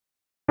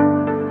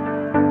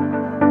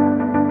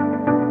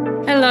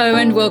Hello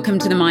and welcome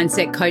to the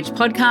Mindset Coach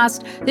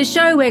podcast, the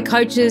show where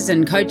coaches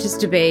and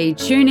coaches-to-be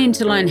tune in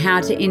to learn how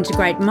to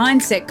integrate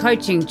mindset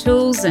coaching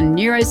tools and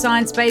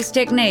neuroscience-based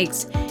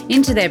techniques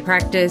into their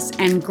practice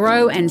and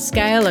grow and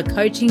scale a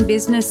coaching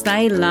business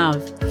they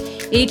love.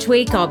 Each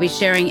week I'll be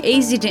sharing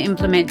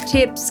easy-to-implement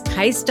tips,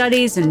 case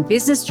studies and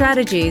business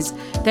strategies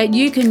that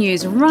you can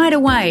use right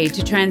away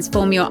to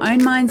transform your own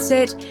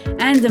mindset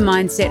and the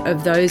mindset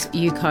of those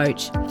you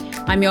coach.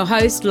 I'm your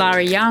host,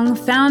 Lara Young,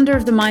 founder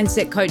of the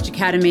Mindset Coach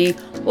Academy,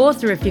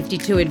 author of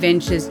 52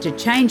 Adventures to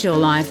Change Your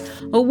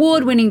Life,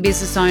 award-winning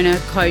business owner,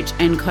 coach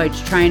and coach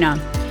trainer.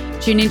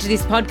 Tune into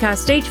this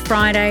podcast each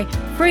Friday,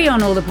 free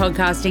on all the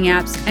podcasting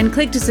apps, and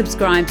click to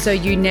subscribe so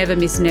you never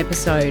miss an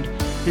episode.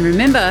 And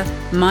remember,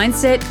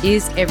 mindset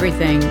is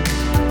everything.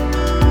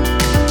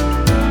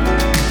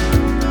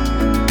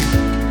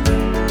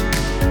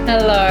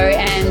 Hello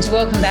and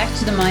welcome back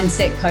to the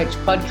Mindset Coach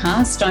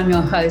podcast. I'm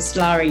your host,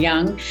 Lara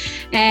Young.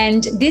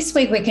 And this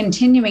week we're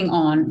continuing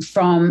on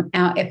from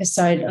our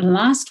episode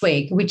last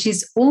week, which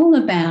is all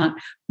about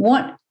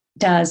what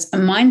does a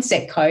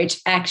mindset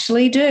coach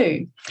actually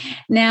do?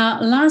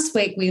 Now, last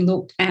week we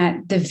looked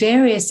at the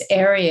various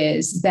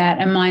areas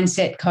that a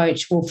mindset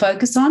coach will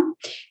focus on,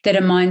 that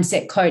a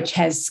mindset coach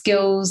has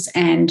skills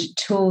and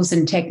tools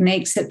and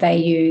techniques that they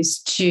use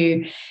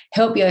to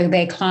help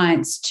their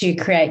clients to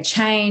create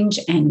change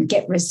and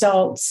get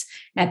results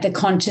at the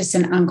conscious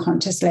and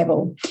unconscious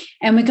level.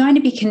 And we're going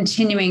to be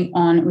continuing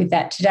on with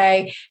that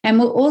today. And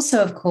we'll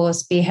also, of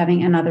course, be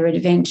having another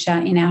adventure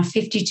in our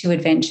 52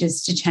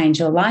 Adventures to Change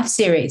Your Life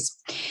series.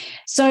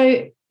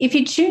 So if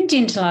you tuned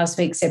into last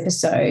week's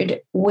episode,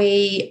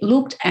 we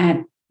looked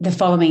at the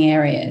following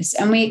areas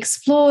and we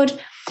explored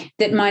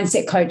that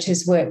mindset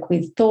coaches work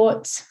with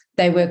thoughts,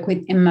 they work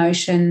with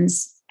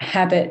emotions,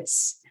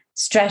 habits,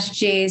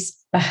 strategies,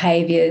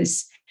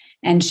 behaviors,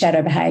 and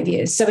shadow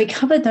behaviors. So we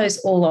covered those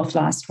all off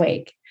last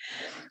week.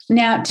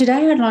 Now,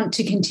 today I'd want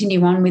to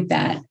continue on with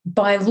that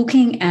by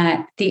looking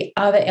at the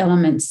other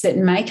elements that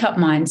make up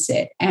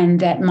mindset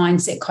and that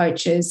mindset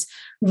coaches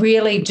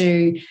really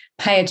do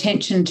pay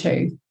attention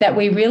to, that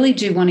we really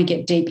do want to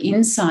get deep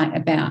insight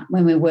about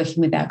when we're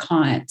working with our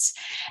clients,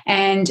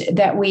 and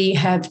that we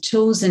have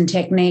tools and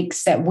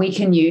techniques that we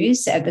can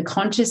use at the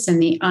conscious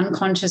and the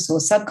unconscious or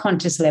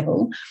subconscious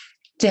level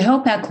to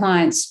help our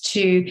clients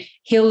to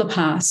heal the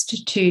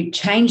past, to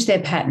change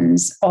their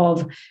patterns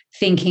of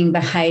thinking,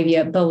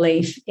 behavior,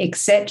 belief,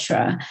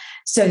 etc.,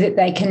 so that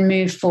they can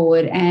move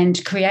forward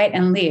and create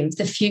and live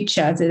the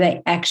future that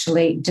they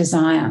actually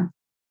desire.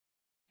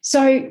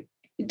 So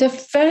the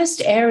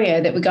first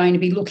area that we're going to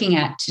be looking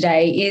at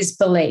today is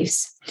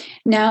beliefs.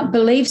 Now,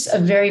 beliefs are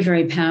very,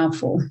 very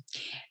powerful.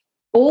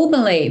 All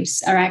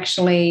beliefs are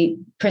actually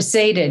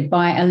preceded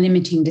by a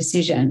limiting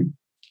decision.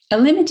 A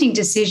limiting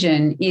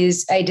decision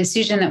is a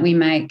decision that we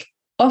make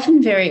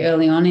often very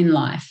early on in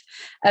life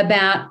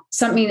about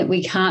something that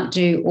we can't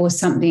do or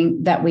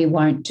something that we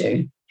won't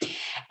do.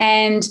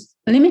 And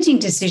limiting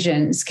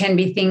decisions can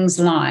be things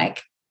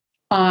like,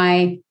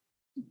 I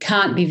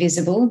can't be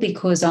visible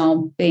because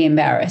I'll be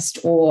embarrassed,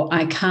 or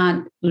I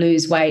can't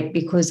lose weight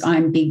because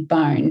I'm big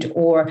boned,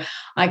 or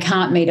I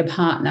can't meet a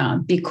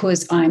partner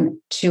because I'm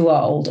too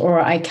old,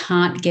 or I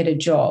can't get a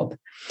job.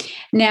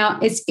 Now,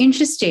 it's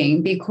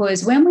interesting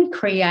because when we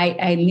create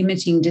a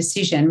limiting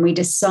decision, we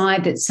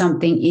decide that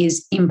something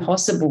is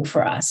impossible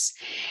for us.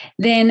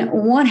 Then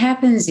what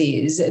happens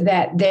is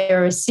that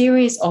there are a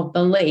series of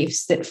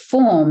beliefs that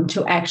form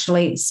to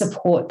actually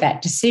support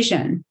that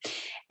decision.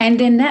 And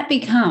then that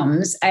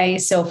becomes a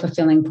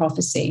self-fulfilling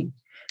prophecy.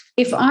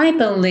 If I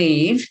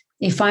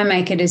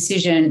make a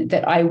decision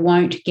that I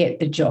won't get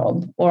the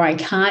job or I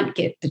can't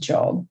get the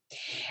job,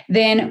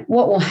 then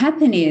what will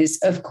happen is,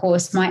 of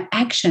course, my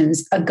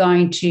actions are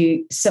going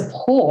to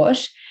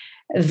support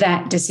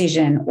that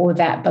decision or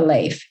that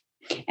belief.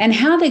 And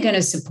how they're going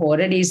to support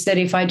it is that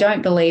if I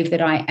don't believe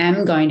that I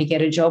am going to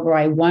get a job or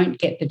I won't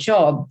get the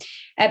job,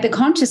 at the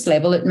conscious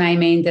level, it may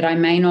mean that I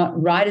may not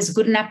write as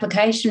good an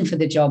application for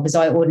the job as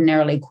I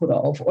ordinarily could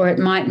have, or it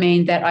might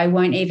mean that I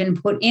won't even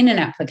put in an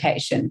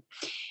application.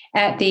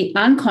 At the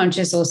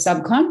unconscious or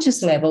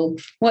subconscious level,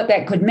 what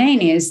that could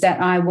mean is that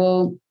I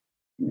will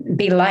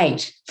be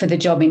late for the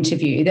job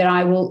interview, that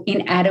I will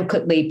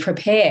inadequately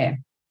prepare.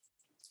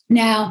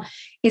 Now,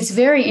 it's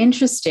very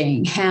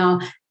interesting how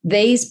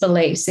these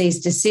beliefs, these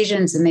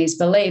decisions and these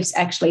beliefs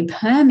actually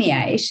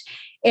permeate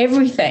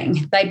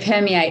everything. They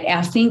permeate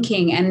our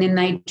thinking and then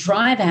they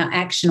drive our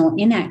action or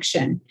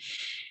inaction.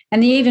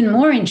 And the even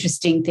more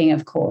interesting thing,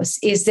 of course,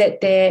 is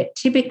that they're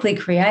typically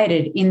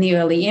created in the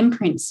early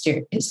imprint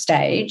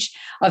stage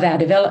of our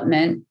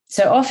development,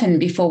 so often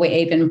before we're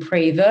even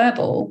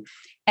pre-verbal.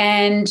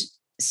 And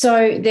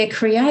so they're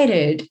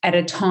created at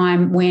a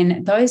time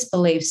when those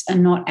beliefs are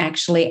not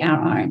actually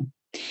our own.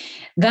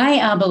 They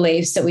are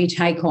beliefs that we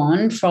take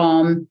on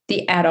from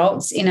the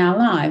adults in our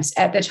lives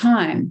at the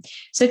time.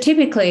 So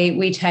typically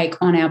we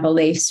take on our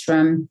beliefs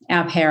from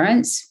our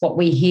parents, what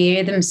we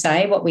hear them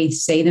say, what we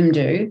see them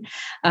do,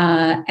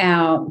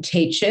 our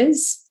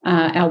teachers,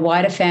 our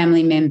wider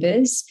family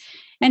members,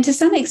 and to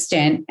some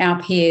extent,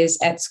 our peers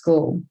at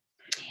school.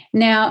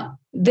 Now,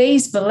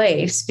 these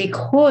beliefs,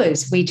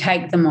 because we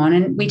take them on,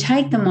 and we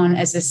take them on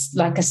as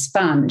like a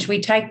sponge, we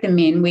take them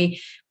in,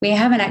 we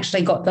haven't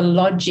actually got the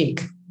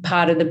logic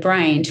part of the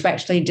brain to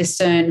actually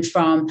discern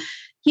from,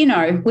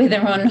 whether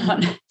or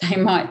not they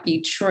might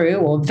be true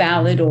or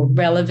valid or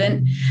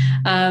relevant.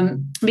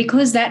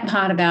 Because that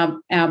part of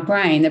our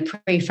brain, the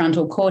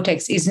prefrontal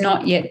cortex, is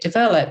not yet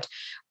developed,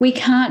 we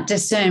can't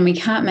discern, we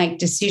can't make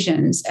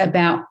decisions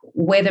about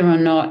whether or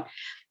not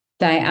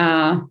they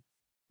are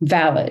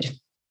valid.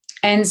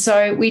 And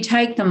so we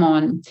take them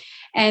on.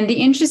 And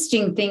the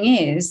interesting thing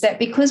is that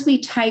because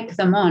we take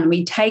them on,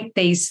 we take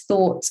these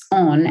thoughts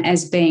on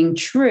as being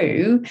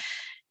true,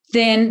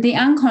 then the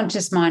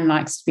unconscious mind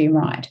likes to be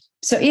right.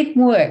 So it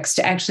works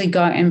to actually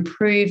go and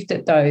prove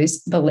that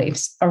those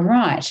beliefs are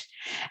right.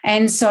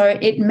 And so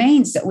it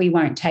means that we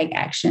won't take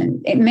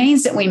action. It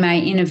means that we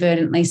may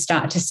inadvertently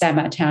start to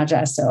sabotage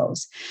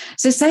ourselves.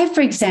 So say,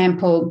 for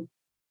example,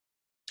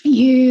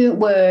 you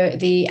were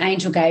the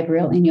angel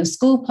Gabriel in your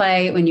school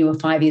play when you were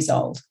 5 years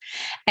old.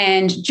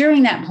 And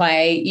during that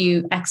play,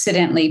 you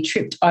accidentally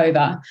tripped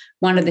over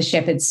one of the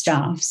shepherd's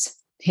staffs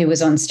who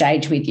was on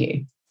stage with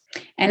you.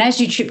 And as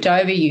you tripped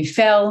over, you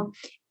fell,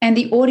 and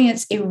the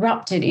audience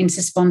erupted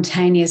into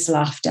spontaneous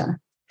laughter.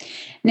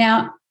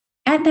 Now,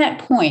 at that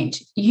point,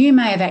 you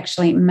may have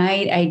actually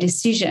made a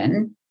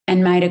decision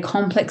and made a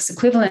complex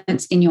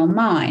equivalence in your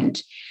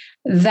mind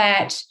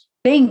that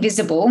being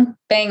visible,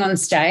 being on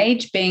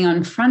stage, being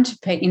in front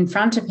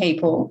of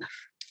people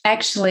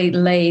actually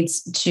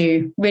leads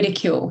to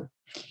ridicule.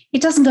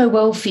 It doesn't go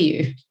well for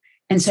you.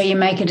 And so you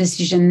make a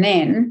decision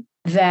then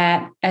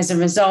that as a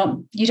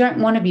result, you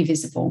don't want to be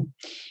visible.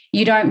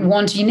 You're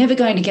never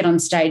going to get on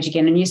stage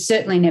again, and you're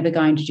certainly never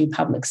going to do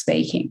public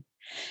speaking.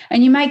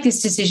 And you make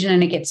this decision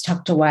and it gets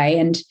tucked away,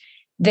 and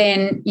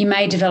then you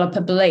may develop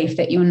a belief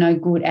that you're no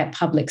good at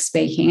public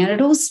speaking. And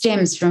it all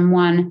stems from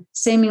one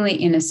seemingly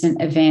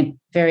innocent event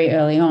very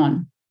early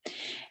on.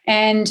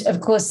 And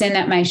of course, then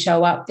that may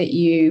show up that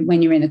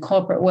when you're in the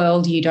corporate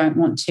world, you don't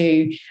want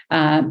to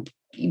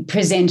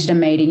present at a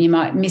meeting. You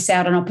might miss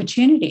out on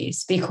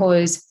opportunities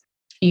because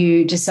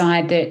you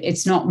decide that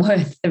it's not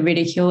worth the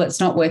ridicule, it's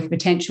not worth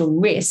potential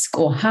risk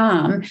or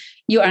harm.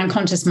 Your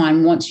unconscious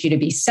mind wants you to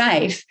be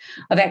safe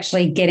of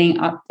actually getting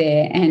up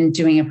there and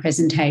doing a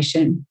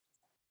presentation,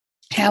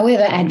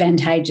 however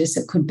advantageous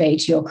it could be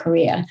to your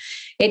career.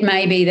 It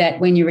may be that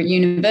when you're at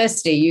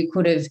university, you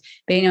could have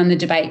been on the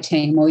debate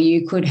team, or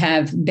you could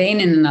have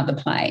been in another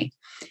play.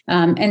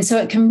 And so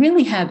it can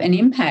really have an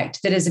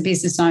impact that as a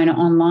business owner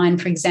online,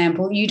 for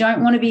example, you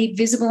don't want to be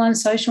visible on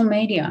social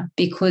media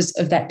because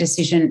of that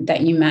decision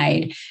that you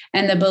made.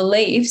 And the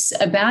beliefs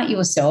about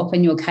yourself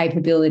and your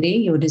capability,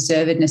 your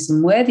deservedness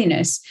and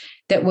worthiness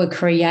that were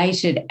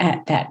created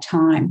at that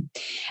time.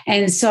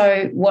 And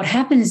so what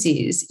happens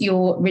is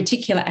your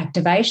reticular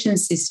activation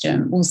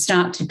system will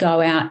start to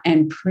go out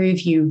and prove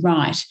you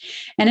right.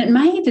 And it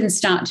may even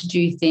start to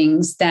do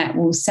things that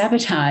will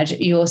sabotage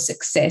your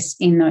success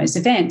in those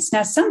events.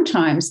 Now,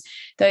 sometimes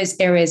those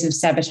areas of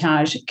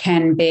sabotage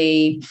can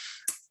be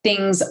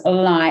things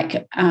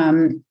like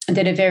that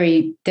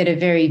are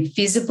very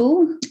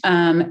visible.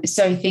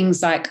 So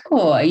things like,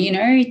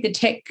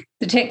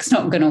 the tech's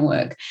not going to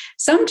work.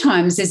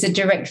 Sometimes there's a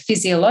direct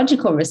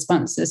physiological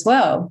response as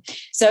well.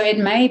 So it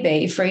may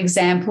be, for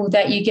example,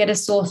 that you get a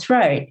sore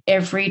throat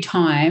every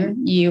time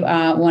you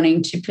are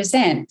wanting to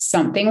present.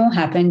 Something will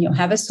happen. You'll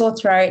have a sore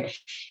throat.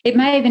 It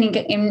may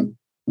even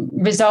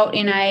result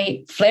in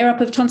a flare-up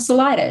of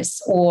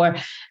tonsillitis, or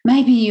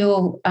maybe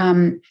you'll,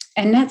 and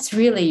that's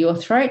really your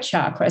throat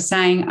chakra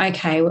saying,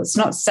 okay, well, it's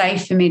not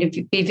safe for me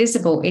to be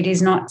visible. It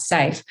is not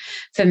safe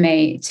for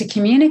me to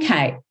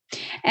communicate.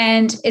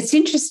 And it's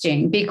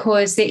interesting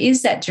because there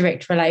is that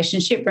direct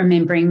relationship,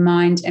 remembering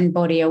mind and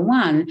body are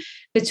one,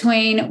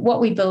 between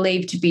what we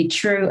believe to be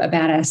true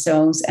about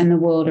ourselves and the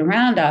world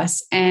around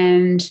us,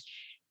 and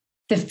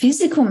the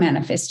physical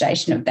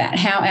manifestation of that,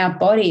 how our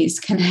bodies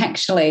can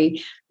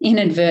actually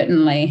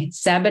inadvertently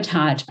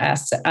sabotage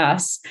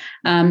us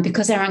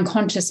because our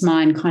unconscious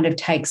mind kind of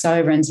takes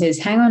over and says,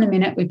 hang on a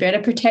minute, we better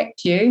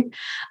protect you.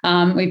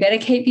 We better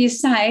keep you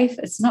safe.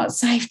 It's not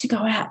safe to go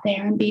out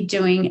there and be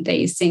doing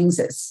these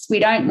things. We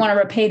don't want to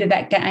repeat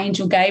that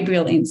Angel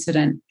Gabriel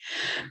incident.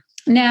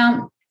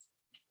 Now,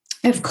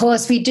 of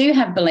course, we do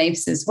have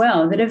beliefs as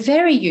well that are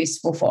very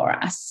useful for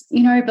us.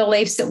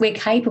 Beliefs that we're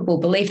capable,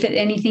 belief that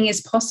anything is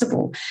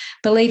possible,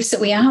 beliefs that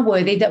we are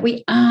worthy, that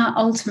we are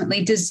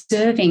ultimately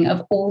deserving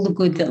of all the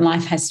good that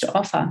life has to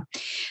offer.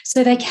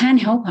 So they can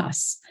help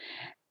us.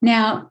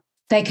 Now,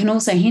 they can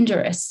also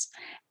hinder us.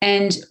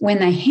 And when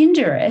they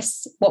hinder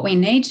us, what we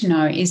need to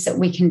know is that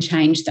we can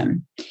change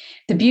them.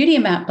 The beauty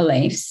about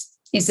beliefs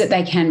is that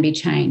they can be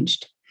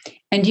changed.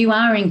 And you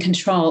are in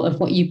control of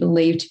what you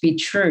believe to be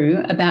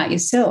true about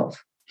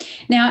yourself.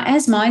 Now,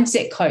 as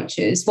mindset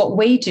coaches, what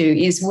we do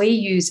is we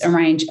use a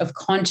range of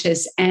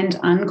conscious and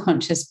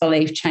unconscious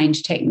belief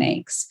change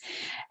techniques.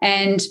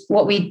 And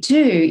what we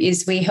do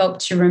is we help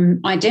to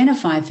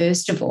identify,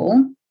 first of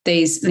all,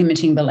 these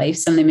limiting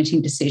beliefs and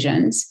limiting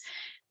decisions.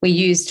 We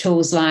use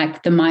tools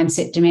like the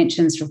Mindset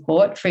Dimensions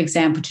report, for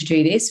example, to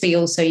do this. We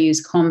also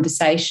use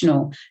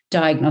conversational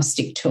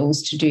diagnostic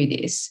tools to do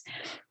this.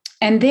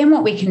 And then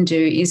what we can do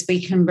is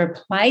we can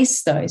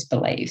replace those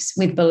beliefs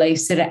with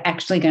beliefs that are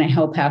actually going to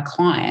help our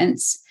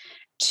clients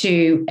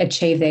to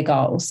achieve their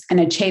goals and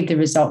achieve the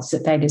results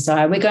that they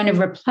desire. We're going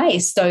to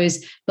replace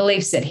those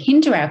beliefs that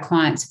hinder our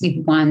clients with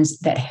ones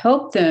that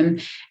help them.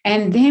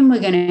 And then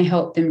we're going to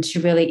help them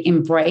to really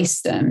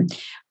embrace them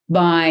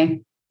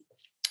by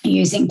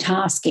using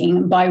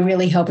tasking, by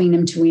really helping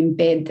them to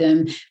embed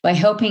them, by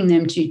helping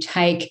them to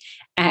take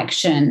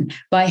action,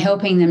 by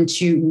helping them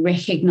to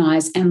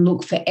recognize and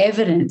look for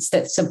evidence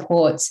that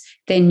supports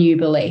their new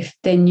belief,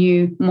 their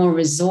new, more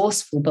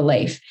resourceful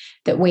belief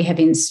that we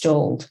have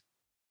installed.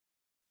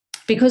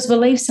 Because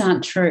beliefs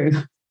aren't true.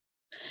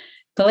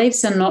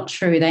 Beliefs are not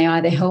true. They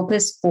either help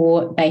us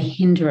or they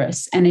hinder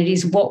us. And it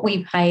is what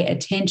we pay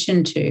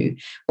attention to,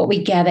 what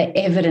we gather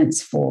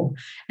evidence for.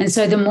 And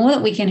so the more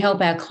that we can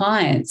help our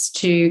clients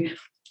to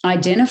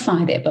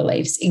identify their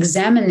beliefs,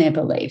 examine their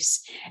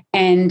beliefs,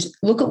 and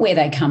look at where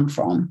they come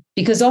from.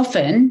 Because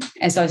often,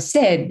 as I've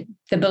said,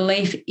 the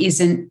belief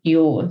isn't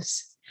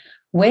yours.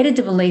 Where did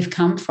the belief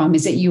come from?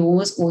 Is it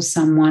yours or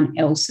someone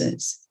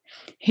else's?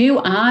 Who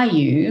are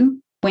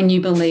you when you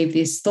believe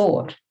this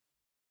thought?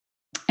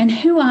 And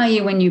who are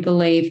you when you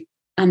believe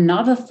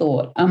another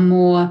thought, a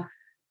more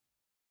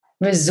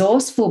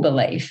resourceful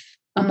belief,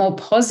 a more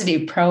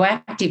positive,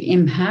 proactive,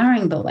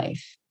 empowering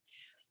belief?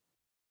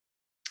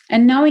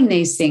 And knowing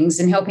these things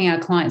and helping our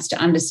clients to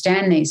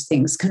understand these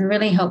things can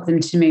really help them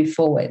to move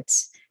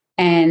forwards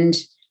and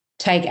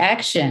take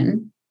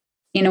action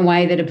in a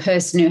way that a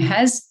person who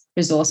has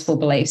resourceful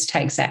beliefs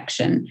takes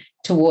action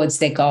towards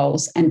their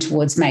goals and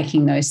towards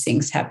making those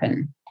things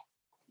happen.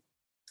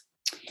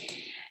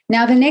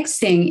 Now, the next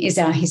thing is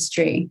our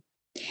history.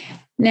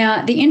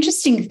 Now, the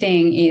interesting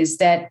thing is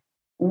that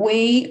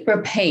we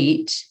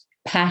repeat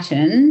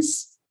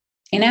patterns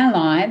in our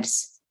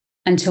lives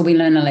until we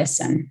learn a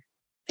lesson.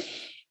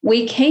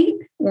 We keep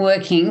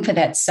working for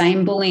that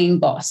same bullying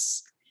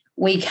boss.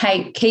 We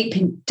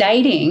keep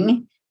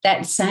dating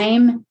that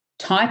same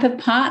type of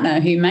partner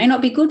who may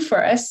not be good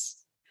for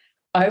us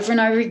over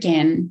and over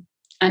again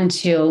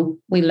until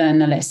we learn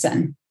the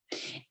lesson.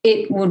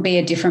 It would be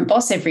a different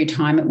boss every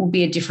time. It will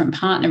be a different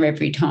partner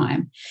every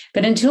time.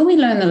 But until we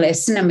learn the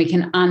lesson and we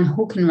can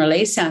unhook and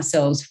release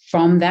ourselves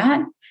from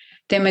that,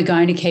 then we're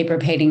going to keep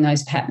repeating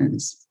those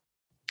patterns.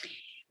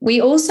 We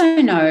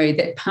also know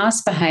that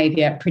past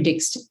behaviour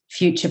predicts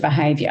future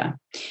behaviour.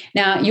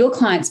 Now, your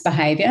client's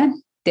behaviour,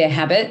 their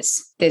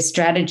habits, their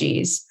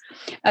strategies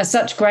are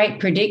such great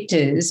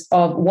predictors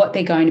of what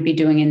they're going to be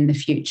doing in the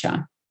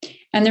future.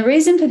 And the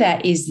reason for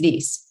that is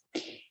this.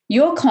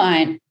 Your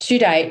client to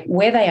date,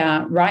 where they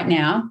are right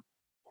now,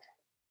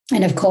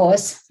 and of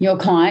course, your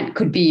client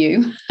could be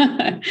you,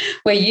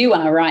 where you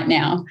are right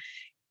now,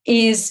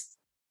 is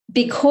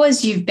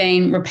because you've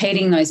been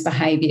repeating those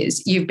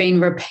behaviours, you've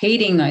been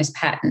repeating those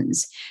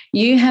patterns,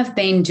 you have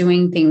been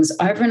doing things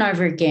over and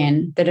over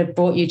again that have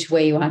brought you to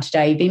where you are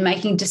today. You've been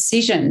making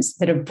decisions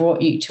that have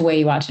brought you to where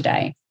you are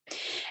today.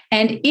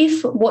 And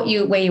if where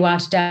you are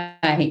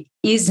today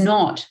is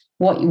not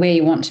where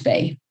you want to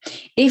be,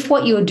 if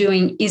what you're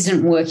doing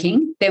isn't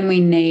working, then we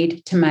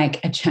need to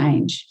make a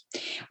change.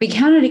 We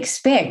cannot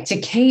expect to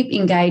keep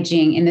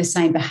engaging in the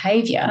same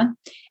behaviour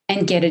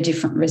and get a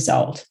different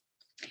result.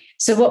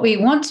 So what we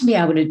want to be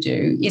able to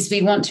do is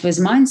we want to, as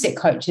mindset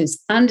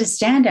coaches,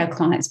 understand our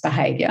clients'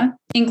 behaviour,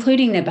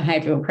 including their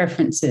behavioural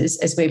preferences,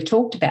 as we've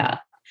talked about.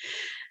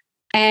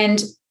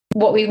 And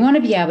what we want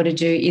to be able to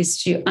do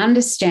is to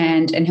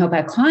understand and help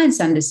our clients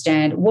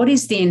understand what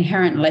is the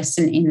inherent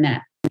lesson in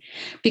that.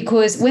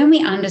 Because when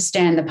we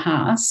understand the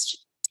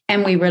past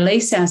and we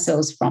release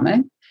ourselves from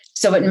it,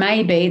 so it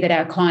may be that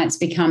our clients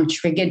become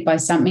triggered by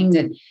something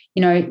that,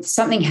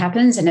 something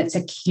happens and it's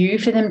a cue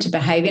for them to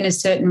behave in a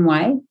certain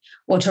way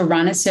or to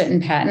run a certain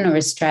pattern or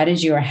a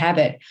strategy or a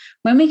habit.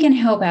 When we can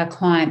help our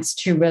clients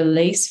to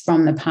release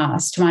from the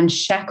past, to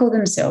unshackle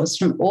themselves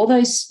from all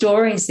those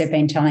stories they've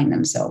been telling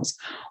themselves,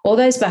 all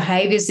those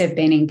behaviors they've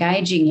been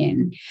engaging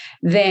in,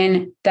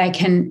 then they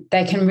can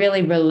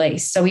really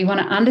release. So we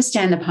want to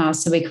understand the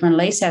past so we can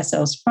release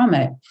ourselves from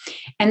it.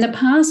 And the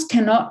past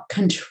cannot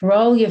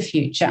control your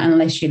future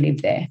unless you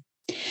live there.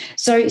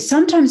 So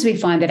sometimes we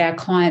find that our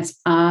clients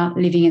are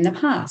living in the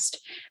past.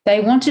 They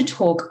want to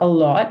talk a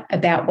lot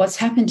about what's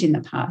happened in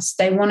the past.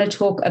 They want to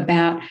talk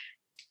about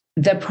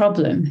the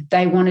problem.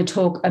 They want to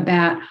talk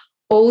about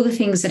all the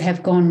things that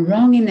have gone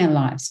wrong in their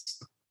lives.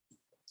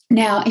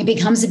 Now, it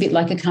becomes a bit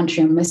like a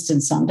country and western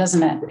song,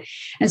 doesn't it?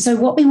 And so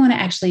what we want to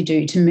actually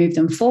do to move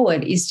them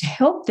forward is to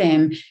help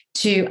them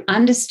to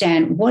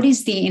understand what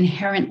is the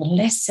inherent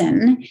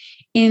lesson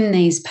in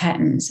these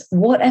patterns.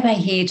 What are they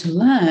here to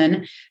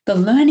learn, the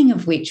learning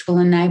of which will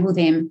enable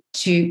them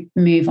to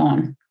move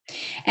on.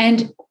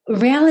 And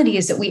reality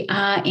is that we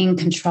are in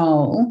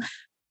control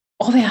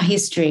of our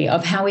history,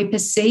 of how we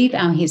perceive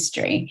our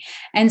history.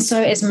 And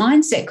so as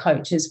mindset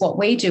coaches, what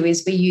we do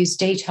is we use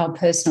detailed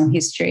personal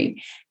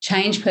history,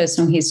 change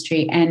personal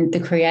history, and the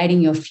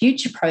creating your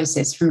future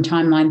process from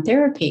timeline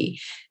therapy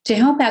to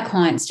help our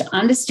clients to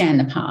understand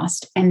the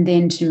past and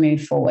then to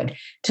move forward,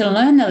 to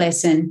learn the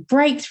lesson,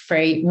 break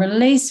free,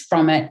 release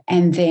from it,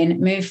 and then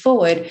move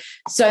forward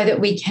so that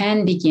we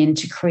can begin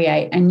to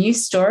create a new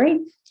story,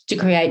 to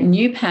create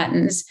new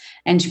patterns,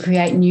 and to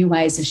create new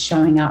ways of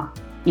showing up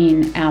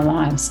in our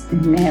lives,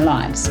 in their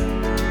lives.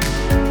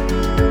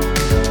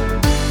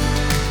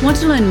 Want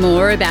to learn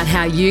more about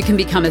how you can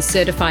become a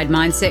certified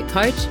mindset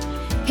coach?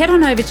 Head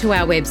on over to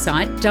our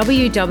website,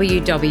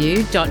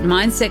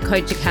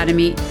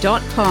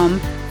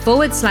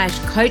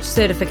 www.mindsetcoachacademy.com/coach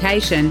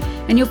certification,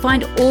 and you'll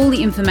find all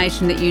the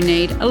information that you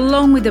need,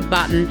 along with a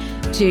button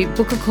to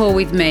book a call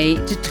with me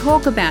to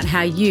talk about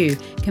how you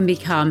can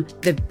become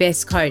the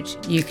best coach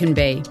you can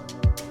be.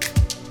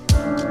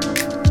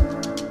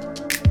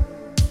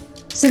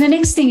 So the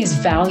next thing is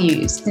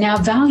values. Now,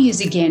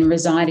 values, again,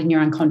 reside in your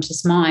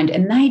unconscious mind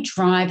and they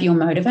drive your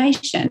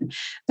motivation.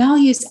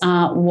 Values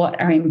are what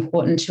are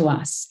important to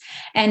us,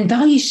 and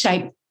values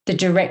shape the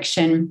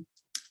direction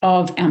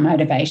of our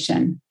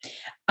motivation.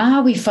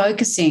 Are we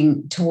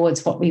focusing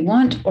towards what we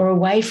want or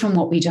away from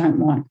what we don't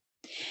want?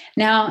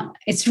 Now,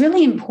 it's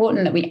really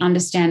important that we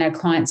understand our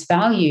clients'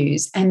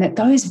 values and that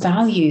those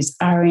values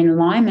are in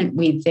alignment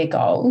with their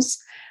goals.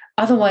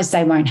 Otherwise,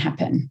 they won't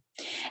happen.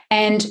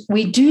 And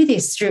we do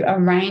this through a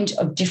range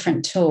of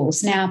different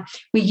tools. Now,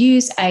 we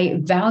use a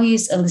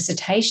values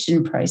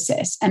elicitation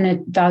process and a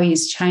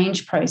values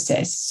change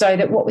process so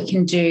that what we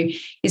can do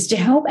is to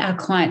help our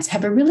clients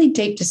have a really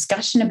deep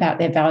discussion about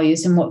their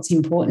values and what's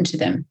important to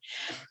them.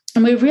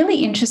 And we're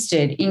really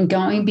interested in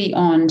going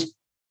beyond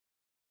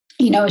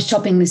a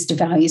shopping list of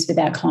values with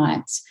our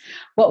clients.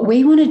 What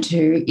we want to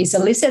do is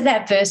elicit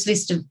that first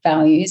list of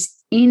values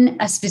in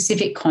a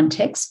specific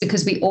context,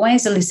 because we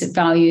always elicit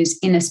values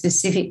in a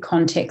specific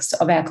context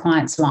of our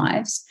clients'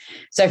 lives.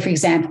 So, for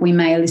example, we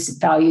may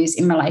elicit values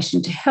in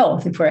relation to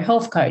health if we're a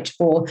health coach,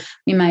 or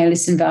we may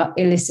elicit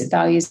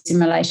values in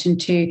relation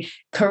to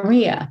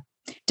career.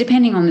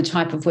 Depending on the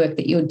type of work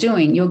that you're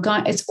doing,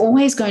 it's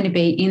always going to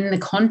be in the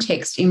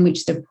context in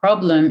which the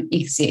problem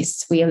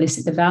exists. We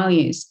elicit the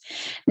values.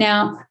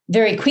 Now,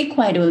 very quick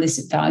way to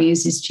elicit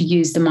values is to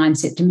use the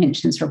Mindset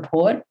Dimensions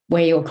report,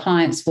 where your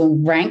clients will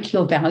rank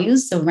your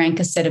values. They'll rank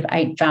a set of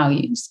 8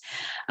 values.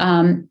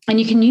 And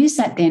you can use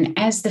that then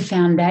as the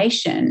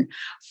foundation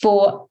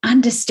for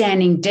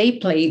understanding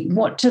deeply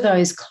what do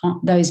those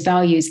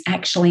values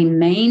actually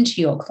mean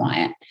to your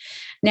client.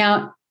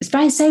 Now,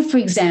 say, for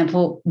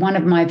example, one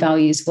of my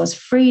values was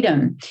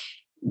freedom.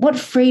 What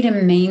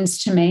freedom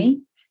means to me,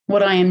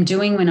 what I am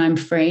doing when I'm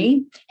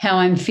free, how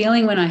I'm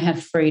feeling when I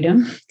have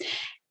freedom,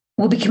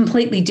 will be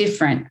completely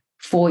different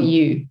for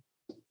you.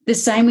 The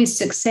same with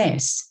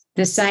success,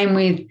 the same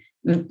with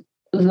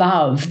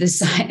love, the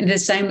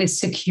same with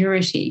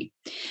security.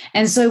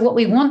 And so what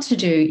we want to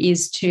do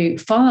is to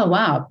follow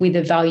up with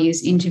a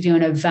values interview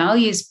and a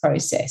values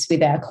process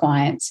with our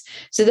clients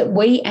so that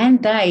we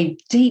and they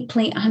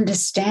deeply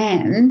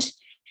understand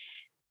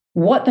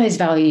what those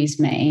values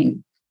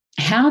mean,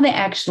 how they're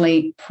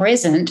actually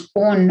present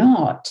or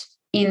not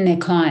in their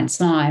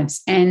clients'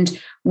 lives, and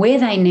where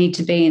they need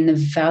to be in the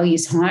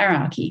values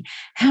hierarchy.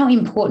 How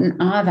important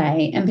are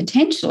they? And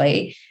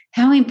potentially,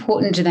 how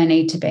important do they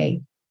need to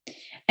be?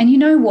 And you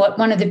know what?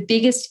 One of the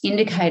biggest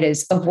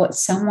indicators of what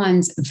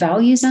someone's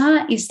values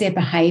are is their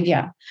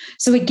behavior.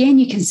 So again,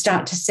 you can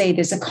start to see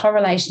there's a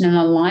correlation and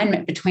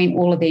alignment between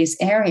all of these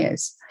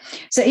areas.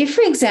 So if,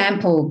 for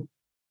example,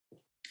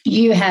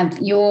 you're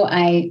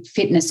a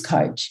fitness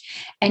coach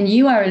and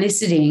you are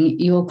eliciting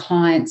your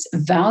clients'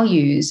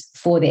 values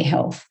for their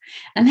health,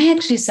 and they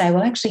actually say,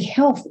 well, actually,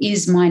 health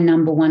is my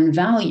number one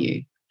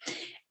value.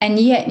 And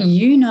yet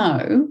you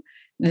know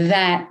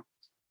that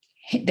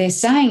they're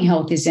saying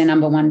health is their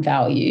number one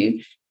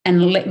value,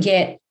 and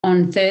yet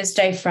on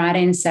Thursday,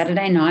 Friday, and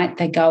Saturday night,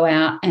 they go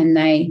out and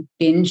they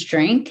binge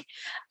drink,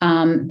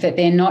 that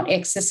they're not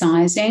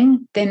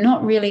exercising, they're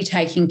not really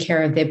taking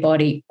care of their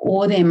body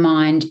or their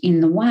mind in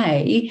the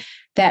way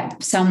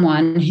that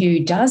someone who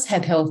does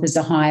have health as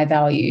a higher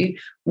value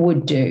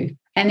would do.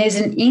 And there's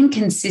an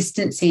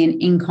inconsistency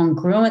and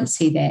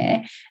incongruency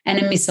there and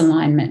a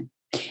misalignment.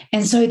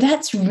 And so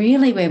that's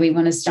really where we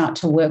want to start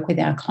to work with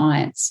our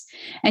clients.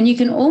 And you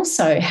can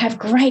also have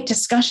great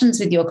discussions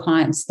with your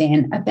clients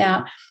then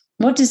about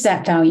what does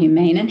that value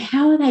mean and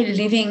how are they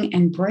living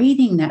and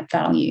breathing that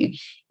value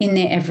in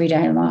their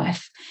everyday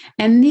life.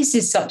 And this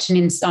is such an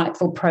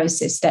insightful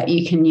process that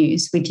you can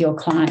use with your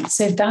clients.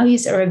 So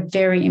values are a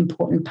very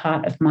important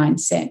part of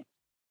mindset.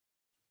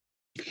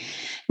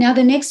 Now,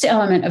 the next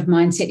element of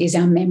mindset is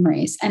our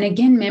memories. And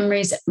again,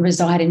 memories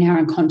reside in our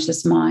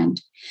unconscious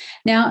mind.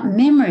 Now,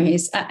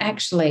 memories are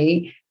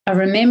actually a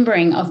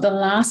remembering of the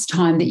last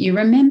time that you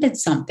remembered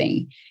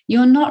something.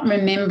 You're not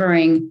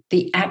remembering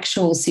the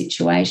actual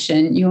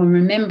situation. You're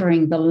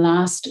remembering the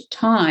last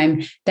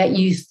time that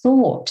you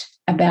thought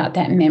about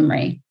that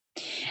memory.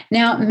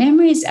 Now,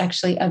 memories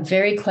actually are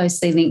very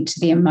closely linked to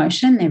the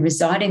emotion. They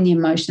reside in the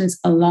emotions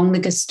along the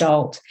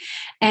gestalt.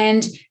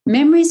 And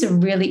memories are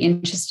really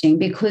interesting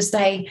because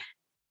they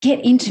get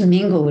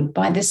intermingled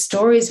by the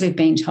stories we've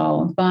been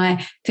told,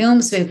 by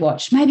films we've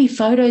watched, maybe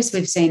photos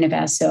we've seen of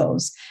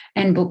ourselves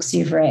and books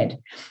you've read.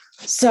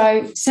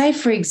 So say,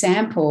 for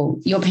example,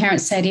 your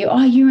parents say to you,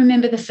 oh, you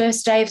remember the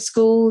first day of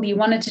school, you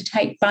wanted to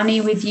take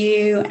Bunny with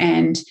you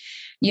and,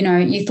 you know,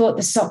 you thought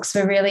the socks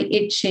were really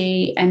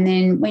itchy. And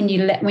then when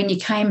you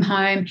came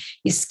home,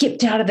 you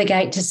skipped out of the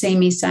gate to see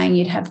me saying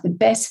you'd have the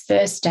best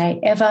first day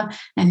ever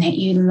and that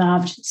you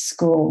loved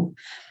school.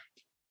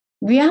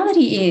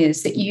 Reality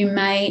is that you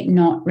may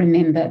not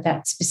remember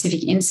that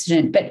specific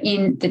incident, but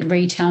in the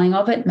retelling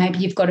of it, maybe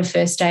you've got a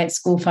first day at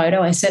school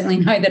photo. I certainly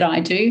know that I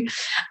do.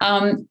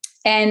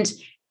 And,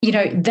 you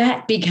know,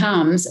 that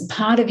becomes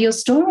part of your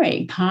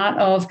story, part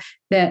of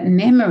the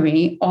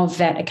memory of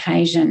that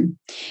occasion.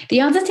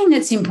 The other thing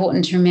that's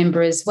important to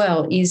remember as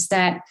well is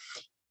that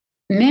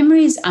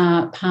memories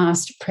are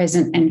past,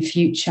 present, and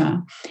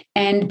future.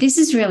 And this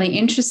is really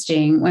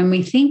interesting when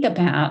we think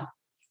about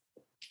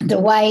the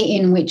way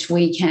in which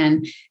we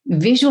can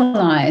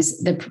visualize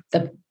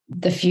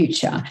the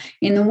future,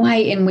 in the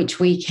way in which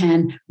we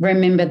can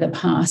remember the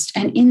past.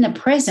 And in the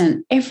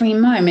present, every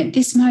moment,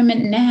 this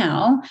moment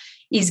now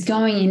is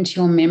going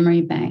into your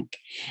memory bank.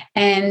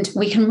 And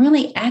we can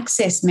really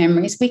access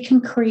memories. We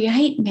can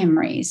create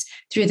memories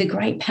through the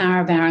great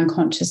power of our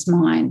unconscious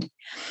mind.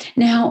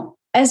 Now,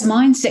 as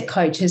mindset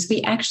coaches,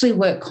 we actually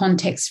work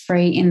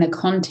context-free in the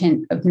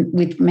content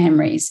with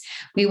memories.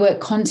 We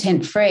work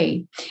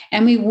content-free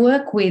and we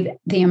work with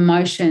the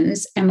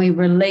emotions and we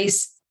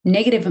release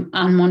negative,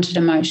 unwanted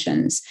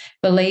emotions,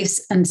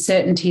 beliefs,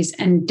 uncertainties,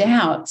 and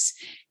doubts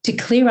to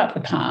clear up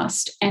the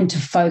past and to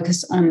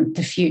focus on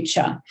the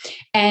future.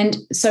 And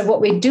so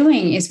what we're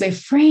doing is we're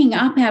freeing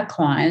up our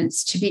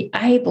clients to be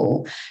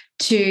able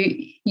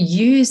to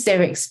use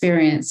their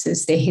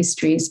experiences, their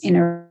histories in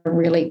a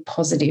really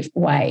positive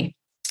way.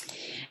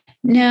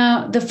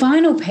 Now, the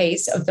final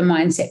piece of the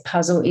mindset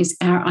puzzle is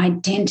our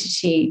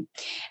identity.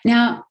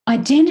 Now,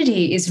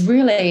 identity is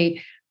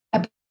really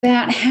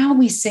about how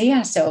we see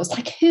ourselves.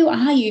 Like, who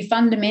are you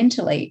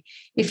fundamentally?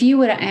 If you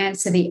were to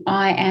answer the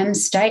I am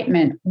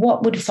statement,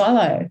 what would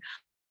follow?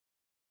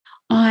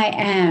 I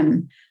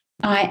am.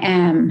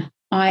 And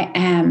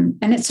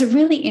it's a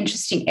really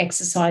interesting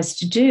exercise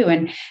to do.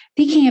 And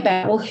thinking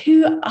about, well,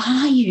 who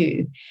are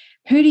you?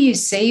 Who do you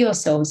see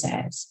yourselves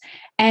as?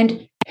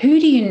 And who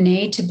do you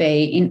need to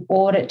be in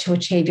order to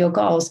achieve your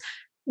goals?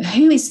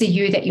 Who is the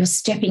you that you're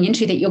stepping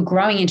into, that you're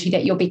growing into,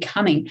 that you're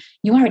becoming?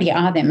 You already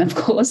are them, of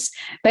course,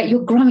 but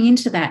you're growing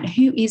into that.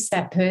 Who is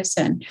that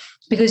person?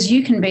 Because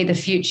you can be the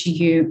future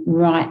you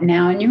right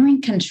now, and you're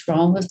in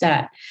control of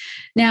that.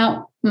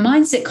 Now,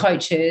 mindset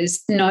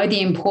coaches know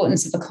the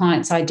importance of a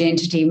client's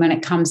identity when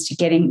it comes to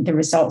getting the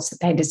results that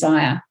they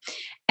desire.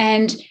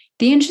 And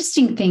the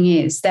interesting thing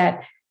is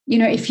that, you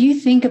know, if you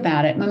think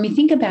about it, when we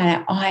think about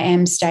our I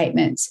am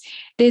statements,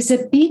 there's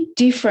a big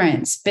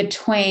difference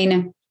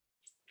between,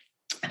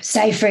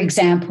 say, for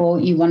example,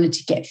 you wanted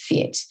to get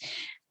fit,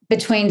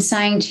 between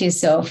saying to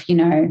yourself, you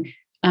know,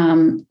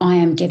 I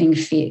am getting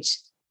fit,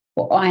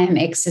 or I am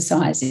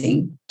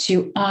exercising,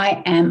 to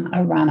I am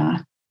a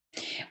runner.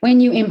 When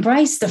you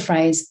embrace the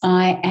phrase,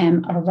 I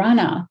am a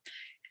runner,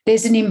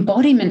 there's an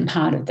embodiment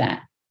part of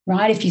that,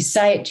 right? If you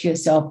say it to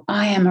yourself,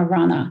 I am a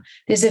runner,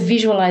 there's a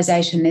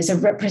visualization, there's a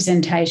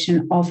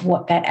representation of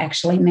what that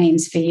actually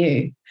means for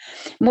you.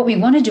 And what we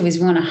want to do is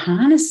we want to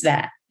harness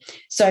that.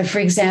 So, for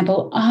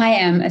example, I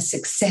am a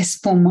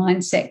successful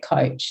mindset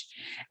coach.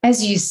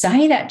 As you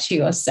say that to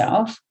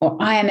yourself, or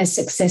I am a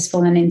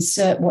successful, and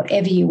insert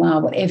whatever you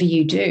are, whatever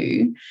you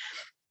do,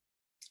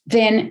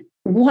 then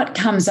what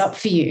comes up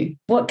for you?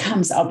 What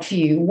comes up for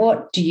you?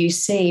 What do you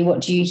see?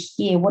 What do you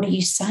hear? What are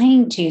you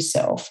saying to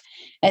yourself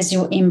as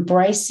you're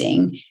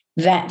embracing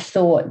that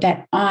thought,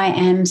 that I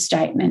am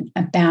statement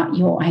about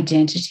your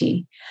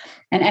identity?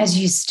 And as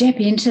you step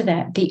into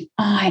that, the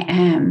I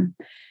am,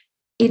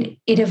 it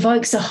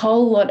evokes a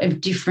whole lot of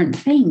different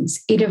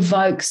things. It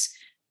evokes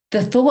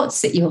the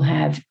thoughts that you'll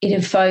have. It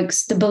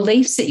evokes the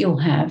beliefs that you'll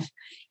have.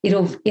 It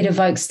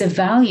evokes the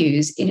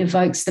values. It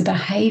evokes the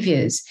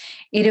behaviors.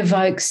 It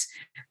evokes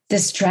the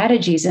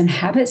strategies and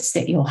habits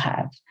that you'll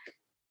have.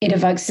 It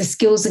evokes the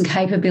skills and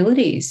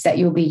capabilities that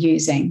you'll be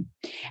using.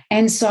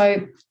 And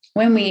so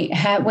when we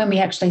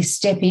actually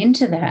step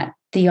into that,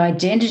 the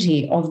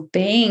identity of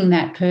being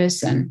that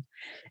person,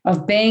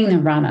 of being the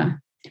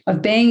runner,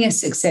 of being a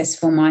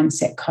successful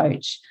mindset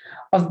coach,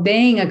 of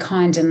being a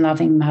kind and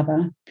loving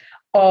mother,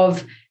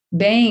 of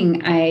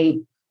being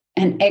an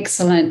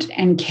excellent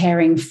and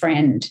caring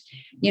friend,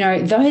 you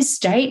know, those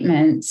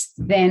statements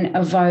then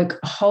evoke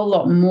a whole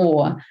lot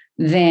more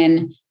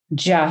than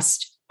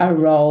just a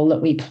role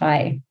that we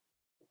play.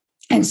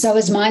 And so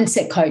as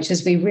mindset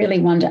coaches, we really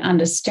want to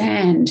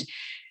understand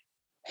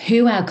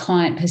who our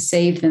client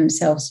perceive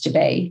themselves to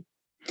be,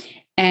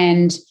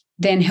 and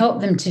then help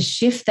them to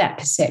shift that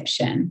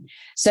perception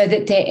so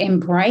that they're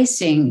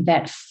embracing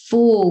that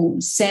full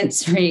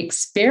sensory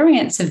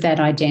experience of that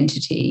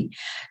identity,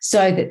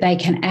 so that they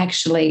can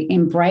actually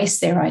embrace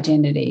their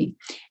identity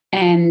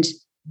and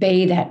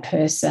be that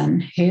person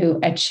who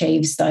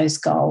achieves those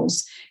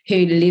goals,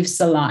 who lives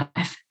the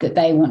life that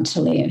they want to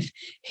live,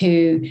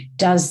 who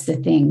does the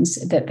things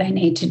that they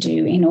need to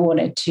do in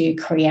order to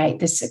create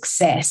the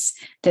success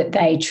that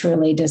they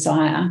truly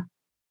desire.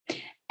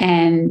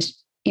 And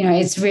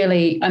it's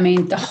really,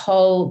 the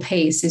whole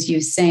piece, as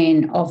you've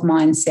seen, of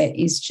mindset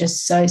is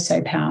just so,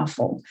 so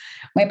powerful.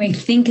 When we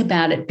think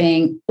about it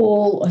being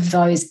all of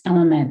those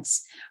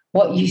elements,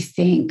 what you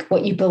think,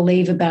 what you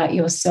believe about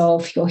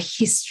yourself, your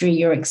history,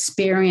 your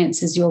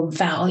experiences, your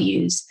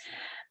values,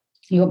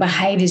 your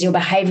behaviors, your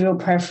behavioral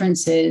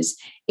preferences,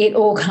 it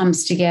all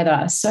comes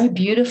together so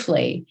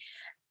beautifully.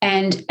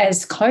 And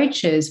as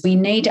coaches, we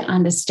need to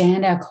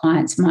understand our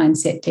clients'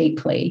 mindset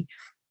deeply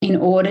in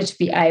order to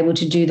be able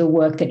to do the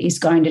work that is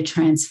going to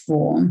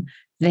transform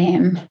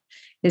them,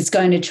 that's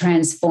going to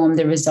transform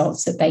the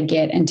results that they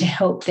get, and to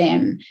help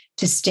them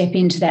to step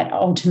into that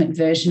ultimate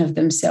version of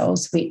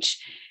themselves,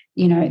 which,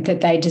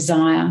 that they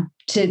desire,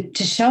 to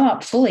show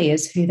up fully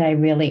as who they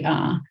really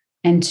are,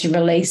 and to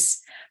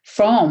release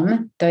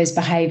from those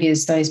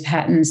behaviors, those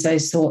patterns,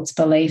 those thoughts,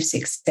 beliefs,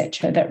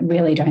 etc., that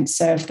really don't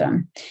serve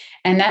them.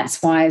 And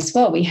that's why as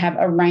well, we have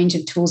a range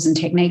of tools and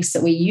techniques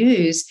that we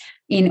use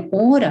in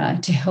order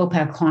to help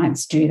our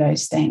clients do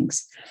those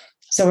things.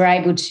 So we're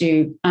able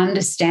to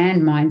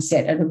understand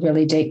mindset at a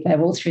really deep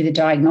level through the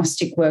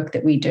diagnostic work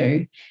that we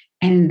do.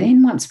 And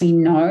then once we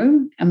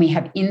know and we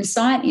have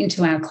insight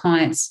into our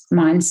client's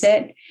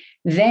mindset,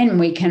 then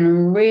we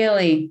can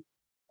really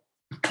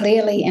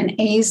clearly and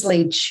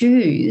easily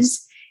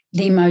choose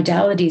the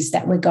modalities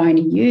that we're going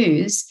to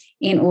use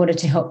in order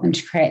to help them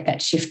to create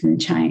that shift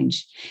and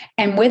change.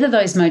 And whether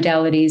those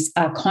modalities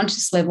are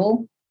conscious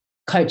level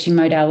coaching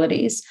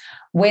modalities,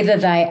 whether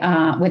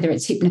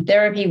it's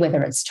hypnotherapy,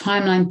 whether it's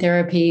timeline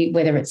therapy,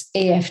 whether it's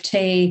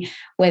EFT,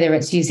 whether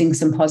it's using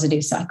some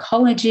positive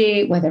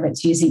psychology, whether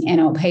it's using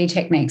NLP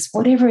techniques,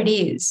 whatever it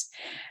is,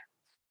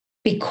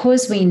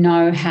 because we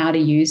know how to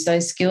use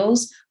those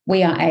skills,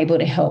 we are able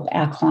to help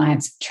our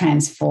clients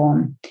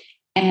transform.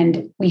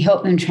 And we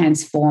help them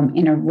transform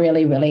in a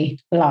really, really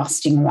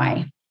lasting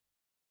way.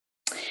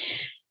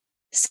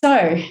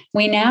 So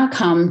we now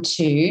come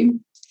to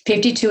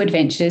 52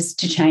 Adventures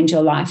to Change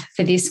Your Life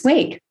for this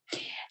week.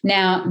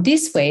 Now,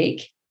 this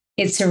week,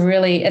 it's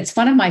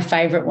one of my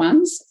favorite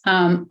ones.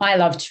 I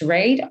love to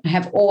read. I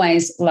have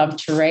always loved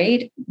to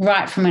read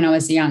right from when I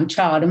was a young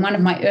child. And one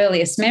of my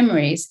earliest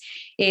memories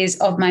is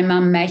of my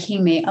mum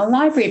making me a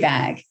library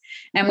bag.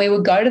 And we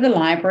would go to the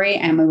library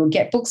and we would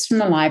get books from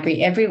the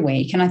library every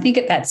week. And I think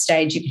at that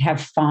stage you could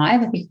have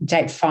 5. I think you could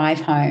take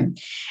 5 home.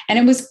 And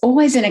it was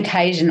always an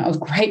occasion of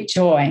great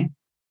joy,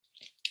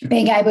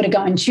 being able to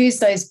go and choose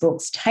those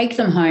books, take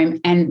them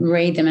home and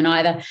read them. And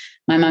either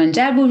my mum and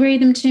dad would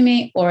read them to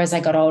me, or as I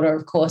got older,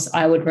 of course,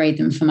 I would read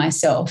them for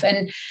myself.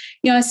 And,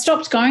 I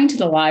stopped going to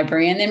the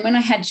library. And then when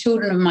I had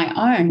children of my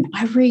own,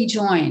 I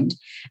rejoined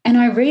and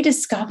I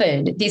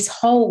rediscovered this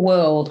whole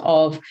world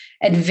of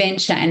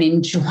adventure and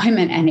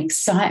enjoyment and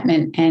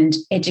excitement and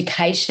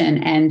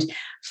education and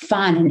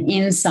fun and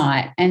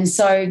insight. And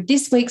so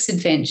this week's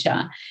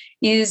adventure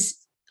is,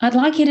 I'd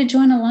like you to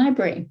join a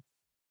library.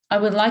 I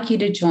would like you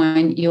to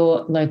join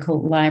your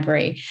local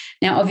library.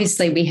 Now,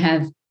 obviously, we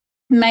have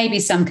maybe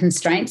some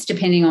constraints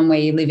depending on where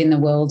you live in the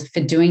world for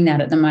doing that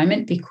at the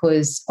moment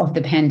because of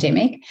the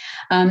pandemic.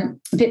 But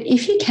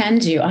if you can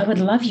do, I would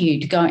love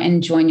you to go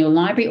and join your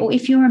library, or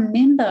if you're a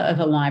member of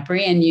a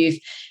library and you've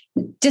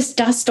just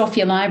dust off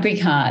your library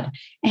card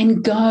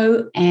and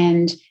go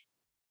to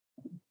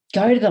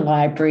the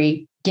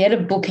library, get a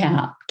book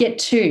out, get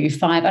 2,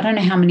 5. I don't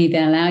know how many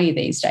they allow you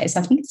these days.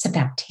 I think it's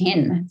about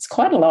 10. It's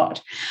quite a lot.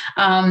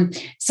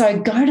 So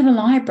go to the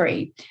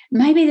library.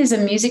 Maybe there's a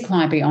music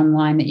library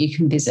online that you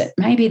can visit.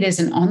 Maybe there's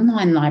an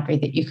online library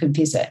that you could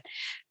visit.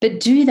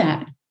 But do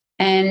that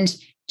and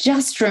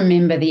just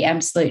remember the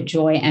absolute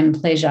joy and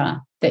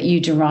pleasure that you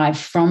derive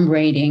from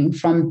reading,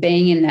 from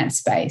being in that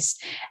space.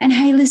 And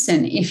hey,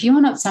 listen, if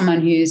you're not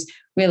someone who's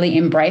really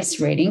embrace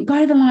reading, go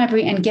to the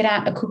library and get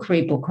out a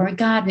cookery book or a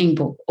gardening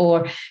book,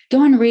 or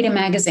go and read a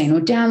magazine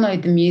or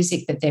download the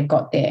music that they've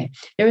got there.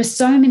 There are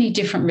so many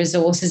different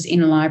resources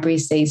in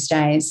libraries these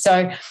days.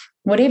 So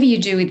whatever you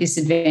do with this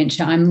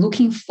adventure, I'm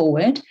looking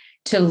forward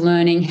to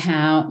learning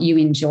how you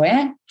enjoy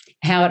it,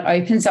 how it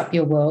opens up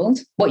your world,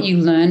 what you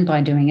learn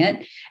by doing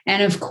it.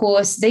 And of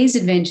course, these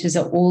adventures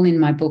are all in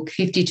my book,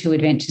 52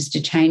 Adventures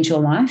to Change Your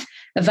Life,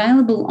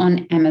 available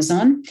on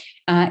Amazon.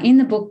 In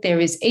the book, there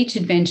is each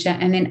adventure,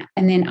 and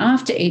then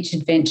after each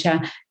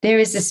adventure, there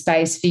is a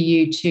space for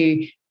you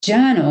to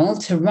journal,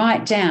 to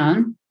write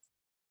down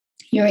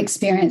your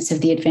experience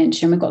of the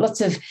adventure. And we've got lots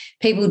of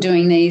people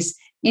doing these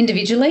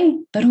individually,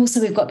 but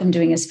also we've got them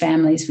doing as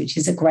families, which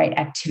is a great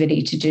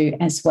activity to do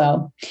as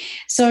well.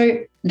 So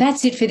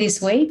that's it for this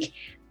week.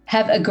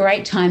 Have a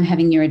great time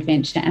having your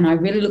adventure. And I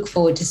really look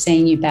forward to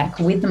seeing you back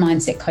with the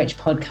Mindset Coach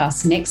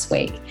podcast next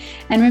week.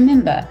 And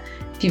remember,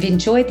 if you've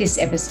enjoyed this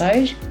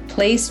episode,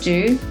 please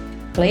do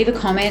leave a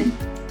comment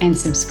and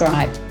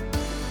subscribe.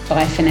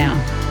 Bye for now.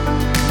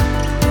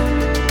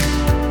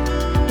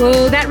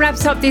 Well, that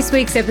wraps up this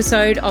week's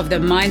episode of the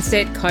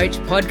Mindset Coach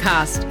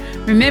podcast.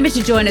 Remember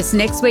to join us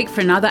next week for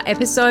another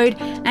episode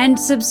and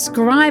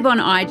subscribe on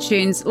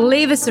iTunes.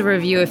 Leave us a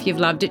review if you've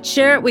loved it.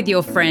 Share it with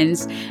your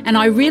friends. And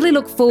I really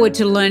look forward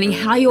to learning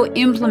how you're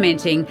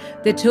implementing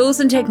the tools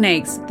and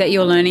techniques that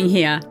you're learning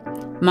here.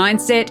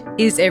 Mindset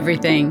is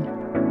everything.